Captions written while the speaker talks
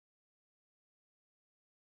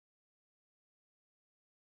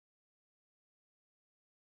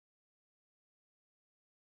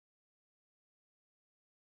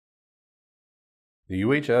The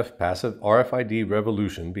UHF Passive RFID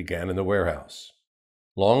Revolution began in the warehouse.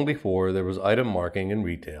 Long before there was item marking in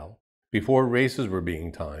retail, before races were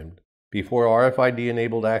being timed, before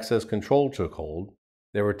RFID-enabled access control took hold,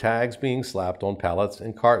 there were tags being slapped on pallets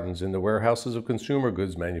and cartons in the warehouses of consumer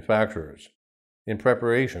goods manufacturers, in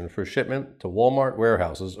preparation for shipment to Walmart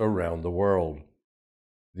warehouses around the world.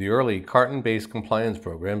 The early carton-based compliance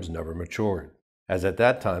programs never matured, as at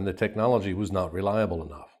that time the technology was not reliable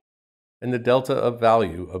enough, and the delta of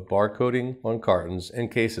value of barcoding on cartons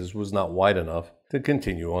and cases was not wide enough to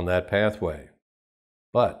continue on that pathway.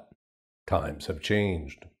 But times have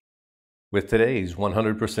changed. With today's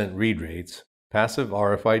 100% read rates, passive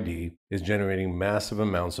RFID is generating massive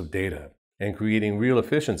amounts of data and creating real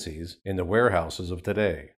efficiencies in the warehouses of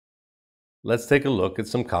today. Let's take a look at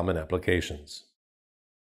some common applications.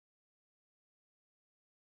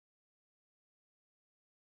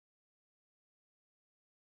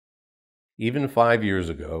 Even 5 years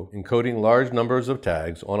ago, encoding large numbers of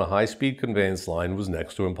tags on a high-speed conveyance line was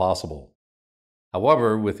next to impossible.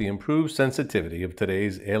 However, with the improved sensitivity of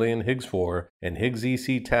today's Alien Higgs 4 and Higgs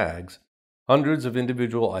EC tags, hundreds of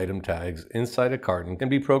individual item tags inside a carton can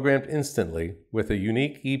be programmed instantly with a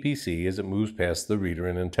unique EPC as it moves past the reader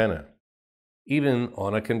and antenna, even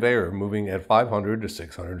on a conveyor moving at 500 to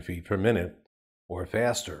 600 feet per minute or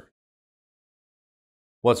faster.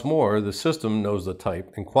 What's more, the system knows the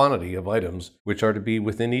type and quantity of items which are to be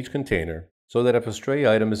within each container, so that if a stray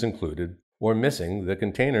item is included or missing, the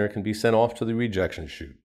container can be sent off to the rejection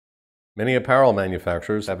chute. Many apparel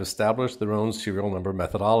manufacturers have established their own serial number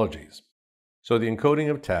methodologies, so the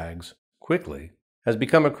encoding of tags quickly has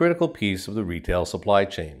become a critical piece of the retail supply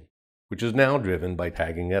chain, which is now driven by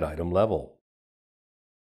tagging at item level.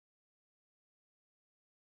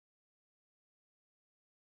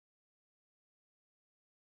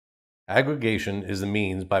 Aggregation is the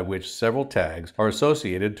means by which several tags are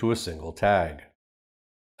associated to a single tag.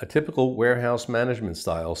 A typical warehouse management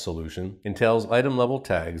style solution entails item-level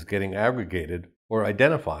tags getting aggregated or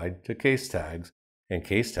identified to case tags, and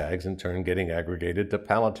case tags in turn getting aggregated to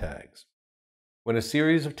pallet tags. When a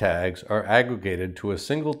series of tags are aggregated to a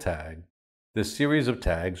single tag, this series of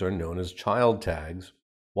tags are known as child tags,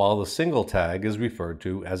 while the single tag is referred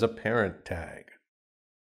to as a parent tag.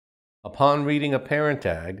 Upon reading a parent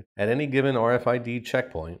tag at any given RFID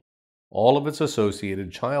checkpoint, all of its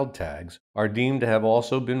associated child tags are deemed to have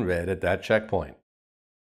also been read at that checkpoint.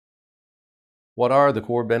 What are the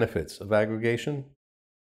core benefits of aggregation?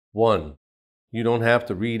 1. You don't have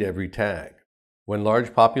to read every tag when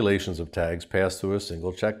large populations of tags pass through a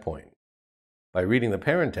single checkpoint. By reading the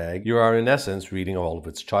parent tag, you are in essence reading all of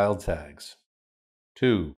its child tags.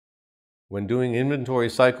 2. When doing inventory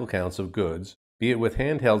cycle counts of goods, be it with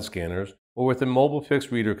handheld scanners or with a mobile fixed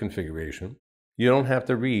reader configuration, you don't have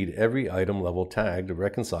to read every item level tag to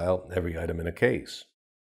reconcile every item in a case.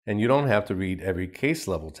 And you don't have to read every case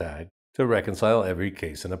level tag to reconcile every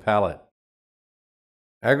case in a pallet.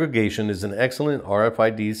 Aggregation is an excellent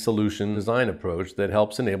RFID solution design approach that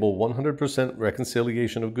helps enable 100%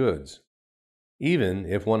 reconciliation of goods, even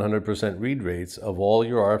if 100% read rates of all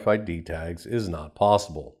your RFID tags is not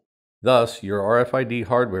possible. Thus, your RFID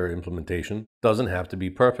hardware implementation doesn't have to be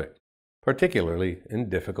perfect, particularly in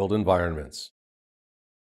difficult environments.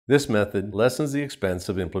 This method lessens the expense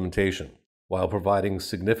of implementation, while providing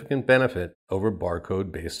significant benefit over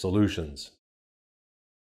barcode-based solutions.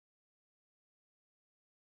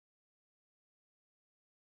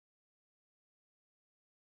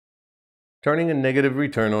 Turning a negative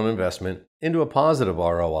return on investment into a positive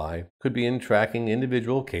ROI could be in tracking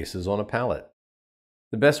individual cases on a pallet.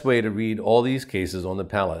 The best way to read all these cases on the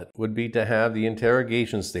pallet would be to have the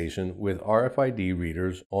interrogation station with RFID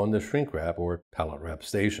readers on the shrink wrap or pallet wrap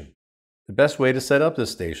station. The best way to set up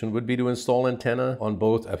this station would be to install antenna on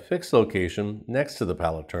both a fixed location next to the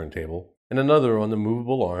pallet turntable and another on the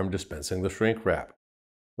movable arm dispensing the shrink wrap.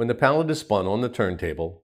 When the pallet is spun on the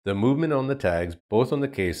turntable, the movement on the tags, both on the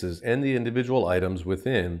cases and the individual items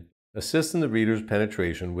within, assists in the reader's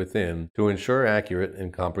penetration within to ensure accurate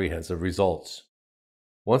and comprehensive results.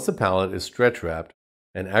 Once the pallet is stretch wrapped,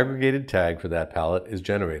 an aggregated tag for that pallet is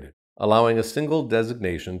generated, allowing a single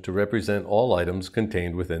designation to represent all items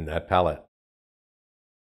contained within that pallet.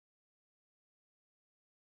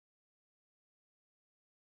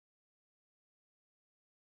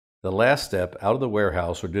 The last step out of the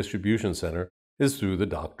warehouse or distribution center is through the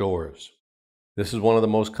dock doors. This is one of the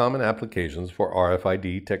most common applications for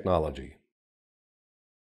RFID technology.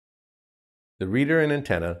 The reader and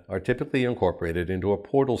antenna are typically incorporated into a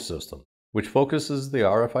portal system, which focuses the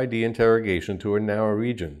RFID interrogation to a narrow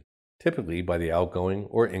region, typically by the outgoing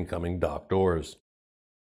or incoming dock doors.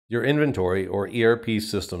 Your inventory or ERP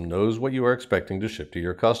system knows what you are expecting to ship to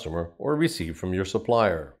your customer or receive from your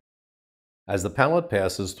supplier. As the pallet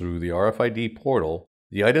passes through the RFID portal,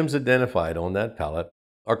 the items identified on that pallet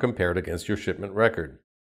are compared against your shipment record.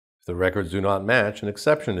 If the records do not match, an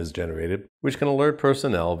exception is generated, which can alert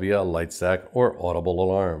personnel via a light stack or audible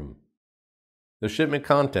alarm. The shipment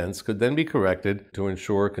contents could then be corrected to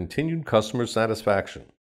ensure continued customer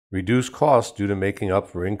satisfaction, reduce costs due to making up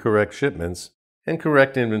for incorrect shipments, and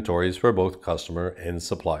correct inventories for both customer and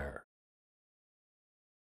supplier.